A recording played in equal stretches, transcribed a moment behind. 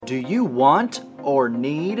Do you want or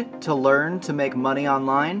need to learn to make money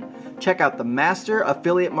online? Check out the Master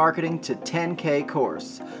Affiliate Marketing to 10K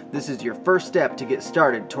course. This is your first step to get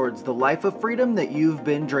started towards the life of freedom that you've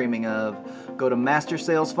been dreaming of. Go to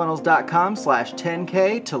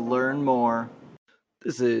mastersalesfunnels.com/10K to learn more.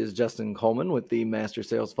 This is Justin Coleman with the Master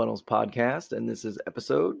Sales Funnels podcast, and this is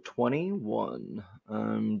episode 21.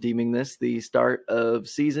 I'm deeming this the start of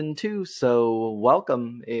season 2, so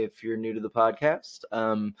welcome if you're new to the podcast.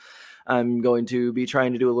 I'm going to be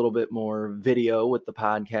trying to do a little bit more video with the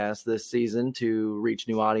podcast this season to reach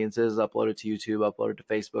new audiences, upload it to YouTube, upload it to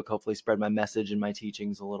Facebook, hopefully spread my message and my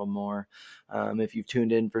teachings a little more. If you've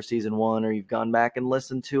tuned in for season 1 or you've gone back and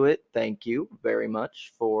listened to it, thank you very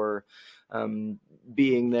much for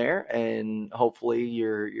being there, and hopefully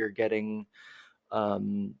you're getting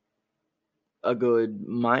a good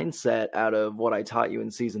mindset out of what I taught you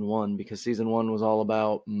in season 1, because season 1 was all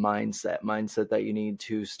about mindset that you need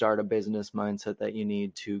to start a business, mindset that you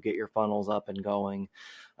need to get your funnels up and going.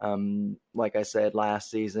 Like I said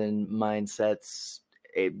last season, mindset's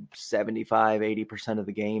 75-80% of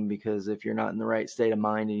the game, because if you're not in the right state of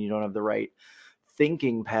mind and you don't have the right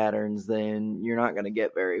thinking patterns, then you're not going to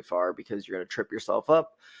get very far, because you're going to trip yourself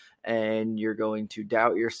up and you're going to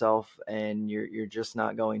doubt yourself and you're just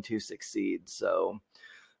not going to succeed. So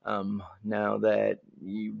now that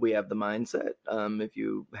we have the mindset, if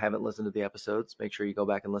you haven't listened to the episodes, make sure you go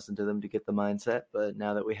back and listen to them to get the mindset. But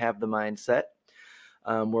now that we have the mindset,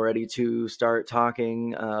 we're ready to start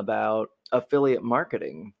talking about affiliate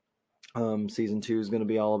marketing. Season 2 is going to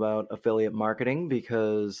be all about affiliate marketing,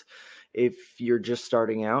 because if you're just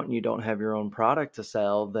starting out and you don't have your own product to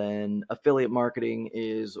sell, then affiliate marketing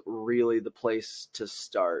is really the place to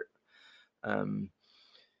start.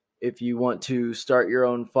 If you want to start your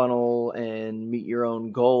own funnel and meet your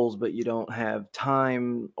own goals, but you don't have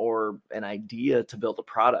time or an idea to build a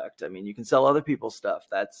product, I mean, you can sell other people's stuff.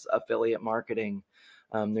 That's affiliate marketing.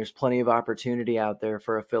 There's plenty of opportunity out there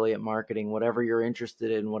for affiliate marketing, whatever you're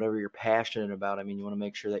interested in, whatever you're passionate about. I mean, you want to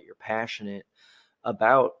make sure that you're passionate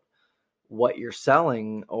about what you're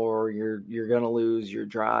selling, or you're going to lose your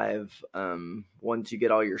drive. Once you get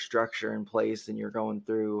all your structure in place and you're going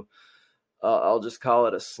through, I'll just call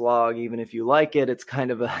it a slog. Even if you like it, it's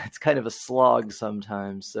kind of a slog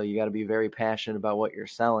sometimes. So you got to be very passionate about what you're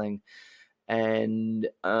selling. And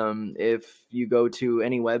if you go to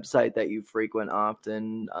any website that you frequent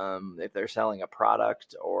often, if they're selling a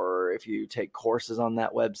product, or if you take courses on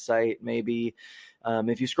that website, maybe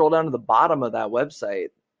if you scroll down to the bottom of that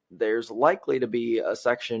website, there's likely to be a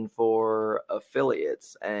section for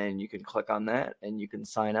affiliates, and you can click on that and you can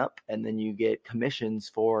sign up, and then you get commissions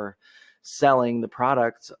for selling the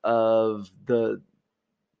product of the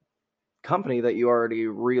company that you already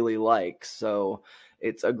really like. So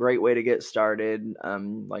it's a great way to get started.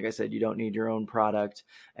 Like I said, you don't need your own product,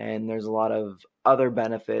 and there's a lot of other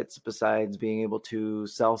benefits besides being able to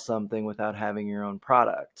sell something without having your own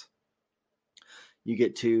product. You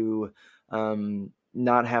get to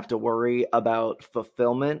not have to worry about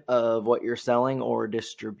fulfillment of what you're selling or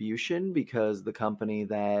distribution, because the company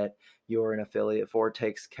that you're an affiliate for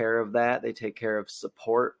takes care of that. They take care of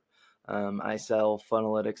support. I sell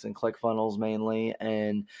Funnelytics and ClickFunnels mainly,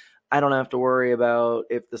 and I don't have to worry about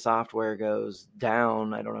if the software goes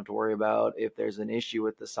down. I don't have to worry about if there's an issue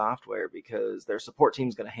with the software, because their support team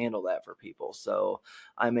is going to handle that for people. So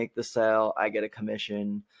I make the sale, I get a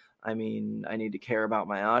commission. I mean, I need to care about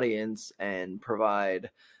my audience and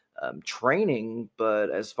provide training,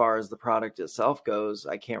 but as far as the product itself goes,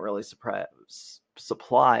 I can't really supply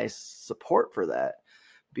support for that,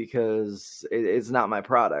 because it's not my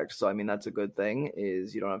product. So, I mean, that's a good thing,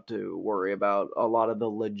 is you don't have to worry about a lot of the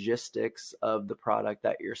logistics of the product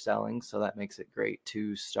that you're selling. So that makes it great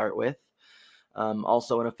to start with.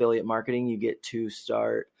 Also in affiliate marketing, you get to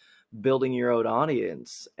start building your own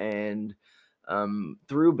audience, and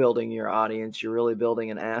through building your audience, you're really building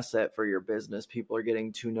an asset for your business. People are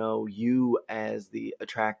getting to know you as the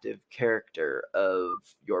attractive character of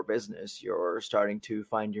your business. You're starting to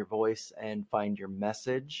find your voice and find your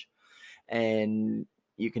message, and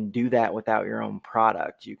you can do that without your own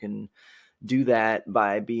product. You can do that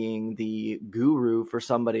by being the guru for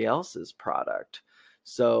somebody else's product.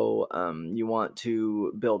 So you want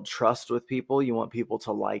to build trust with people. You want people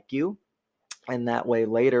to like you. And that way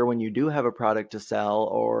later, when you do have a product to sell,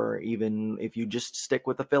 or even if you just stick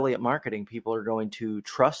with affiliate marketing, people are going to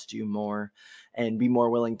trust you more and be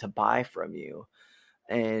more willing to buy from you.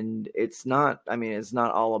 And it's not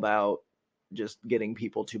all about just getting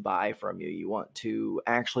people to buy from you. You want to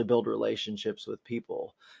actually build relationships with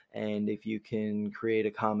people. And if you can create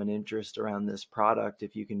a common interest around this product,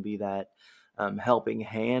 if you can be that helping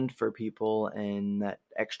hand for people and that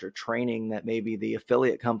extra training that maybe the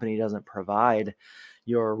affiliate company doesn't provide,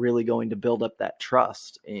 you're really going to build up that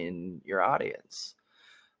trust in your audience.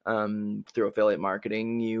 Through affiliate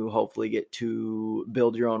marketing, you hopefully get to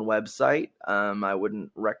build your own website. I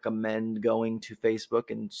wouldn't recommend going to Facebook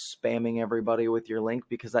and spamming everybody with your link,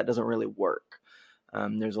 because that doesn't really work.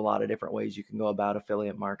 There's a lot of different ways you can go about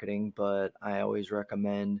affiliate marketing, but I always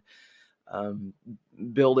recommend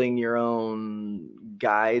building your own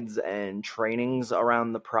guides and trainings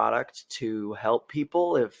around the product to help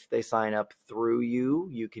people. If they sign up through you,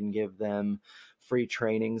 you can give them free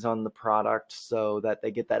trainings on the product so that they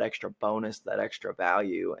get that extra bonus, that extra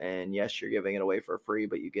value. And yes, you're giving it away for free,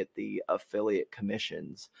 but you get the affiliate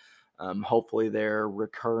commissions. Hopefully they're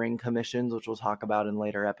recurring commissions, which we'll talk about in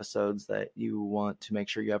later episodes, that you want to make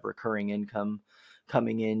sure you have recurring income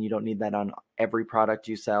coming in. You don't need that on every product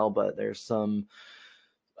you sell, but there's some,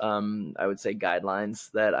 I would say,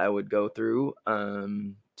 guidelines that I would go through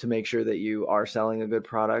to make sure that you are selling a good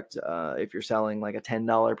product. If you're selling like a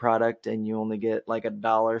 $10 product and you only get like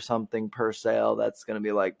 $1 something per sale, that's going to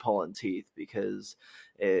be like pulling teeth, because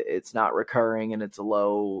it's not recurring and it's a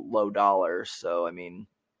low dollar. So, I mean,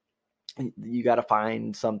 you got to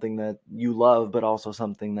find something that you love, but also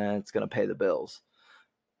something that's going to pay the bills.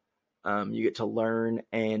 You get to learn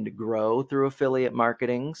and grow through affiliate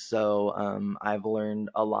marketing. So I've learned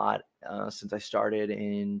a lot since I started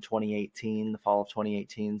in 2018, the fall of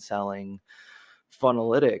 2018, selling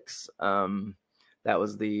Funnelytics. That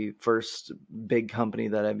was the first big company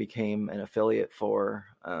that I became an affiliate for.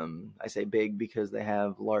 I say big because they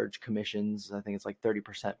have large commissions. I think it's like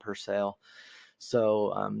 30% per sale.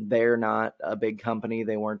 So they're not a big company.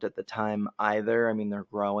 They weren't at the time either. I mean, they're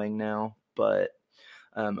growing now, but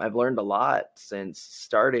I've learned a lot since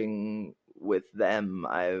starting with them.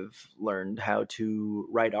 I've learned how to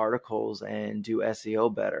write articles and do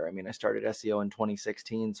SEO better. I mean, I started SEO in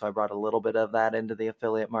 2016, so I brought a little bit of that into the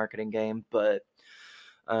affiliate marketing game, but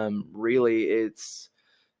really it's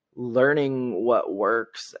learning what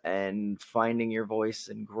works and finding your voice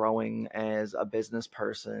and growing as a business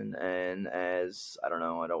person and as, I don't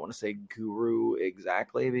know, I don't want to say guru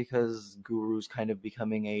exactly, because guru's kind of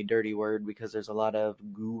becoming a dirty word, because there's a lot of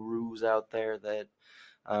gurus out there that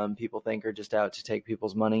people think are just out to take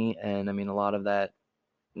people's money. And I mean, a lot of that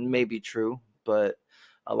may be true, but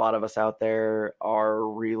a lot of us out there are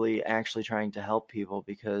really actually trying to help people,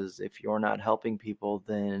 because if you're not helping people,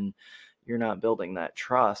 then you're not building that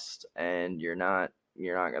trust, and you're not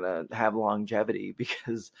going to have longevity,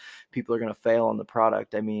 because people are going to fail on the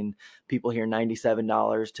product. I mean, people hear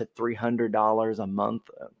 $97 to $300 a month,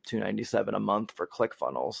 $297 a month for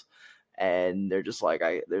ClickFunnels, and they're just like,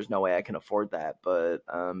 there's no way I can afford that. But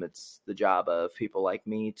it's the job of people like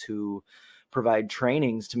me to provide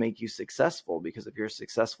trainings to make you successful, because if you're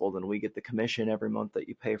successful, then we get the commission every month that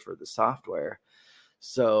you pay for the software.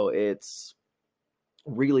 So it's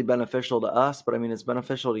really beneficial to us, but I mean, it's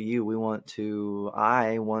beneficial to you.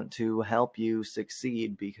 I want to help you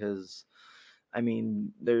succeed, because I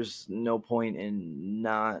mean, there's no point in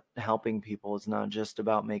not helping people. It's not just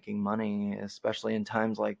about making money, especially in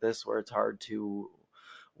times like this where it's hard to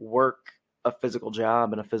work a physical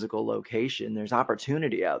job in a physical location. There's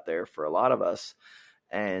opportunity out there for a lot of us.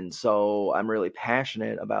 And so I'm really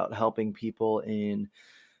passionate about helping people in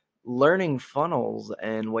learning funnels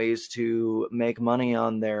and ways to make money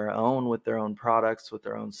on their own with their own products, with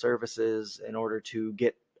their own services, in order to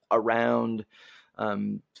get around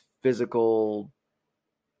physical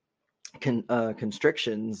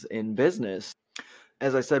constrictions in business.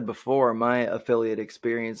 As I said before, my affiliate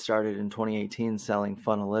experience started in 2018 selling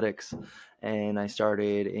Funnelytics, and I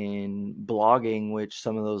started in blogging, which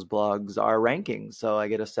some of those blogs are rankings, so I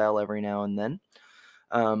get a sell every now and then.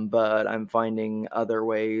 But I'm finding other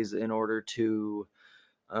ways in order to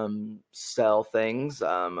sell things.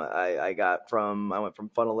 I went from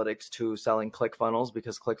Funnelytics to selling ClickFunnels,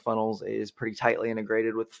 because ClickFunnels is pretty tightly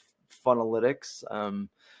integrated with Funnelytics.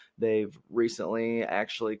 They've recently,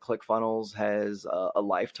 actually, ClickFunnels has a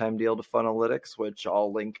lifetime deal to Funnelytics, which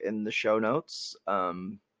I'll link in the show notes,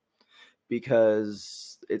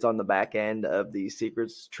 because it's on the back end of the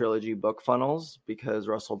Secrets Trilogy book funnels, because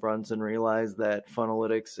Russell Brunson realized that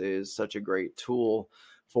Funnelytics is such a great tool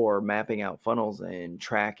for mapping out funnels and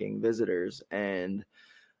tracking visitors. And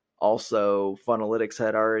also, Funnelytics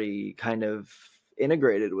had already kind of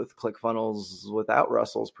integrated with ClickFunnels without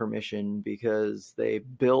Russell's permission, because they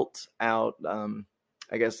built out,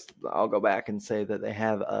 I guess I'll go back and say that they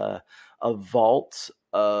have a vault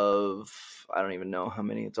of, I don't even know how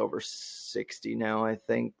many, it's over 60 now, I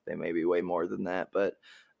think. They may be way more than that, but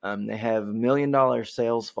they have $1 million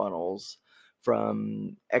sales funnels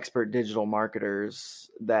from expert digital marketers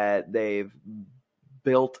that they've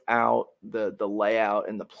built out the layout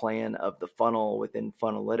and the plan of the funnel within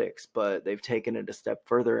Funnelytics, but they've taken it a step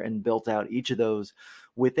further and built out each of those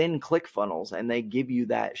within ClickFunnels, and they give you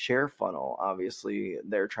that share funnel. Obviously,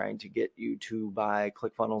 they're trying to get you to buy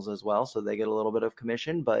ClickFunnels as well, so they get a little bit of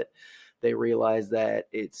commission, but they realize that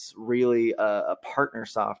it's really a partner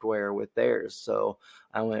software with theirs. So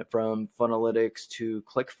I went from Funnelytics to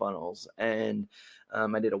ClickFunnels, and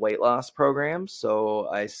I did a weight loss program. So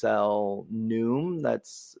I sell Noom.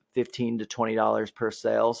 That's $15 to $20 per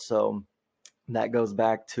sale. So that goes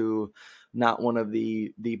back to not one of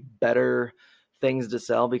the better things to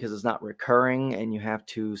sell because it's not recurring and you have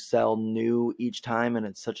to sell new each time and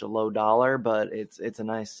it's such a low dollar, but it's a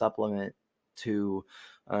nice supplement to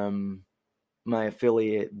my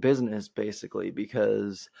affiliate business, basically,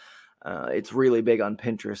 because it's really big on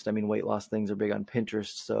Pinterest. I mean, weight loss things are big on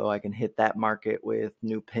Pinterest, so I can hit that market with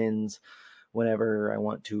new pins whenever I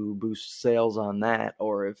want to boost sales on that.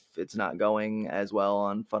 Or if it's not going as well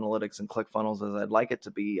on Funnelytics and ClickFunnels as I'd like it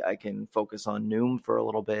to be, I can focus on Noom for a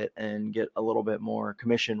little bit and get a little bit more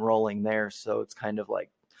commission rolling there. So it's kind of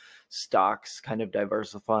like stocks, kind of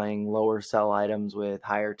diversifying lower sell items with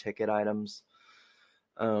higher ticket items.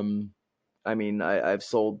 I mean, I've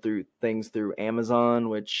sold through things through Amazon,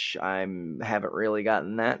 which I haven't really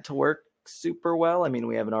gotten that to work super well. I mean,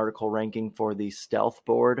 we have an article ranking for the Stealth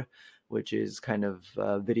board, which is kind of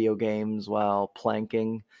video games while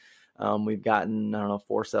planking. We've gotten, I don't know,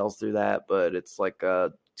 4 sales through that, but it's like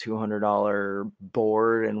a $200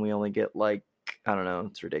 board, and we only get like, I don't know,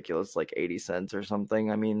 it's ridiculous, like 80 cents or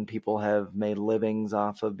something. I mean, people have made livings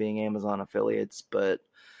off of being Amazon affiliates, but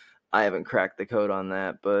I haven't cracked the code on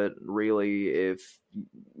that. But really, if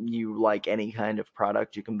you like any kind of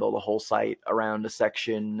product, you can build a whole site around a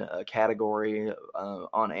section, a category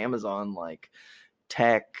on Amazon, like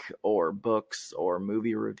tech or books or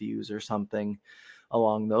movie reviews or something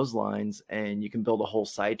along those lines, and you can build a whole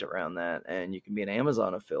site around that, and you can be an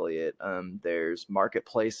Amazon affiliate. There's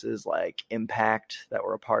marketplaces like Impact that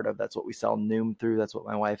we're a part of. That's what we sell Noom through. That's what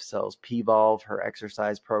my wife sells Pvolve, her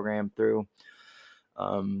exercise program, through.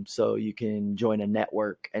 So you can join a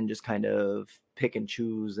network and just kind of pick and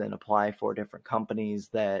choose and apply for different companies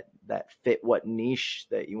that fit what niche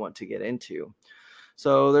that you want to get into.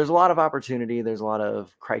 So there's a lot of opportunity. There's a lot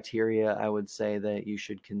of criteria, I would say, that you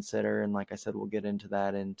should consider. And like I said, we'll get into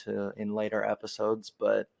that in later episodes.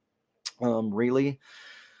 But really,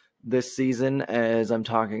 this season, as I'm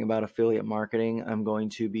talking about affiliate marketing, I'm going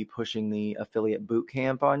to be pushing the affiliate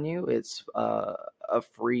bootcamp on you. It's a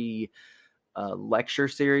free lecture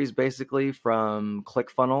series, basically, from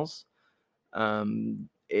ClickFunnels.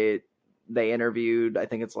 They interviewed, I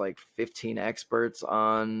think it's like 15 experts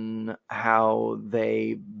on how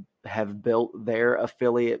they have built their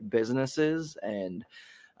affiliate businesses. And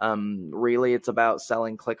really, it's about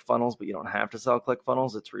selling ClickFunnels, but you don't have to sell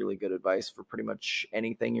ClickFunnels. It's really good advice for pretty much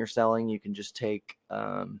anything you're selling. You can just take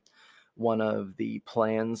one of the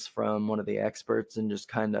plans from one of the experts and just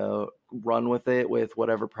kind of run with it with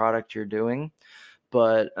whatever product you're doing.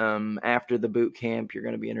 But after the boot camp, you're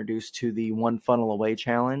going to be introduced to the One Funnel Away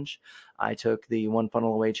Challenge. I took the One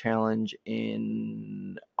Funnel Away Challenge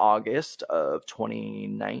in August of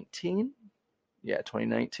 2019. Yeah,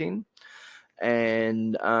 2019.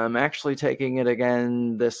 And I'm actually taking it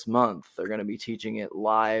again this month. They're going to be teaching it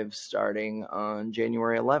live starting on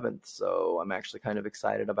January 11th. So I'm actually kind of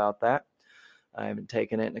excited about that. I haven't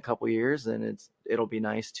taken it in a couple years, and it'll be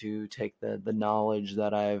nice to take the knowledge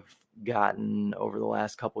that I've gotten over the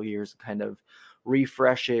last couple years and kind of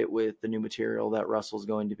refresh it with the new material that Russell's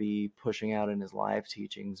going to be pushing out in his live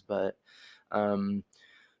teachings. But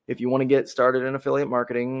if you want to get started in affiliate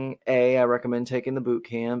marketing, A, I recommend taking the boot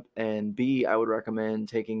camp, and B, I would recommend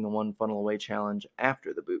taking the One Funnel Away Challenge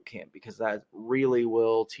after the boot camp, because that really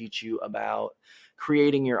will teach you about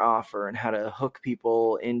creating your offer and how to hook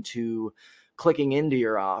people into clicking into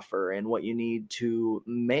your offer and what you need to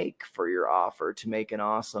make for your offer to make an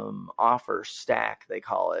awesome offer stack, they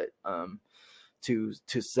call it,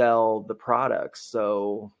 to sell the products.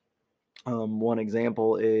 So one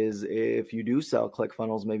example is, if you do sell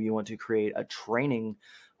ClickFunnels, maybe you want to create a training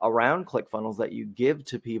around ClickFunnels that you give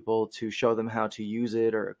to people to show them how to use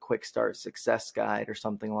it, or a quick start success guide or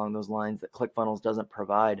something along those lines that ClickFunnels doesn't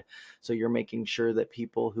provide. So you're making sure that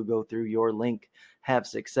people who go through your link have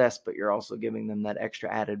success, but you're also giving them that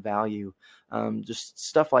extra added value. Just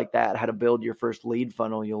stuff like that. How to build your first lead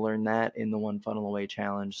funnel. You'll learn that in the One Funnel Away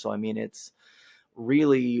Challenge. So, I mean, it's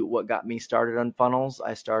really what got me started on funnels.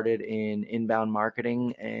 I started in inbound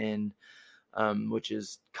marketing, and which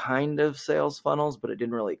is kind of sales funnels, but it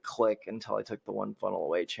didn't really click until I took the One Funnel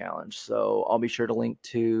Away challenge. So I'll be sure to link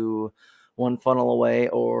to One Funnel Away,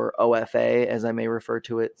 or OFA as I may refer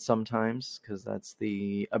to it sometimes, because that's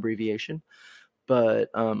the abbreviation. But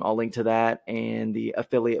I'll link to that and the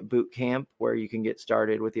affiliate bootcamp, where you can get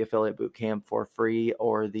started with the affiliate bootcamp for free,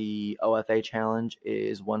 or the OFA challenge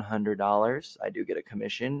is $100. I do get a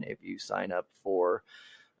commission if you sign up for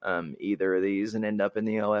either of these and end up in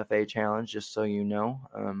the OFA challenge, just so you know.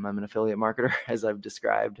 I'm an affiliate marketer, as I've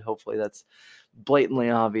described. Hopefully that's blatantly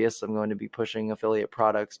obvious. I'm going to be pushing affiliate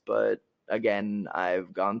products, but again,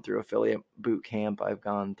 I've gone through affiliate bootcamp. I've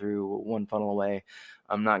gone through One Funnel Away.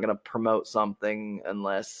 I'm not going to promote something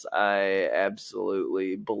unless I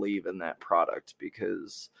absolutely believe in that product,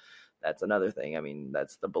 because that's another thing. I mean,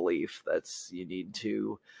 that's the belief. You need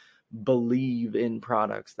to believe in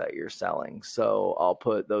products that you're selling. So I'll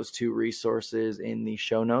put those two resources in the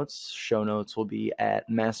show notes. Show notes will be at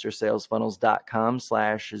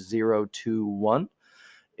mastersalesfunnels.com/021.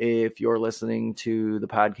 If you're listening to the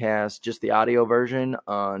podcast, just the audio version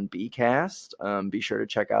on Bcast, be sure to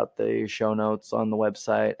check out the show notes on the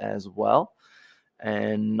website as well.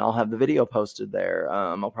 And I'll have the video posted there.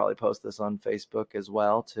 I'll probably post this on Facebook as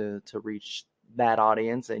well to reach that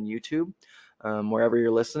audience, and YouTube. Wherever you're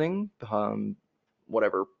listening,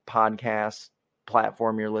 whatever podcast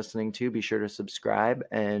platform you're listening to, be sure to subscribe.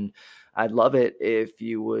 And I'd love it if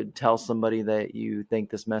you would tell somebody that you think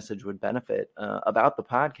this message would benefit about the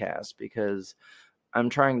podcast, because I'm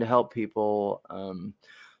trying to help people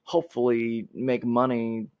hopefully make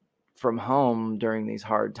money from home during these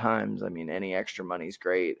hard times. I mean, any extra money is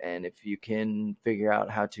great. And if you can figure out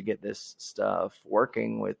how to get this stuff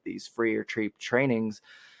working with these free or cheap trainings,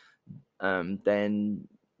 then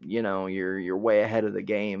you're way ahead of the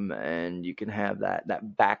game, and you can have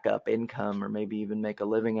that backup income, or maybe even make a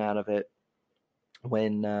living out of it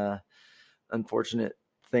when unfortunate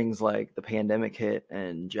things like the pandemic hit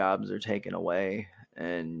and jobs are taken away.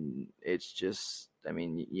 And it's just, I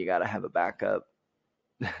mean, you got to have a backup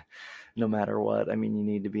no matter what. I mean, you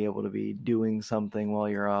need to be able to be doing something while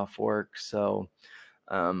you're off work. So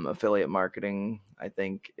affiliate marketing, I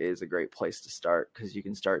think, is a great place to start, because you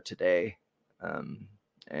can start today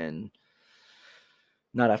and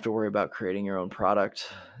not have to worry about creating your own product.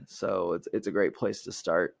 So it's a great place to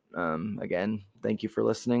start. Again, thank you for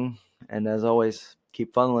listening. And as always,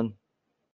 keep funneling.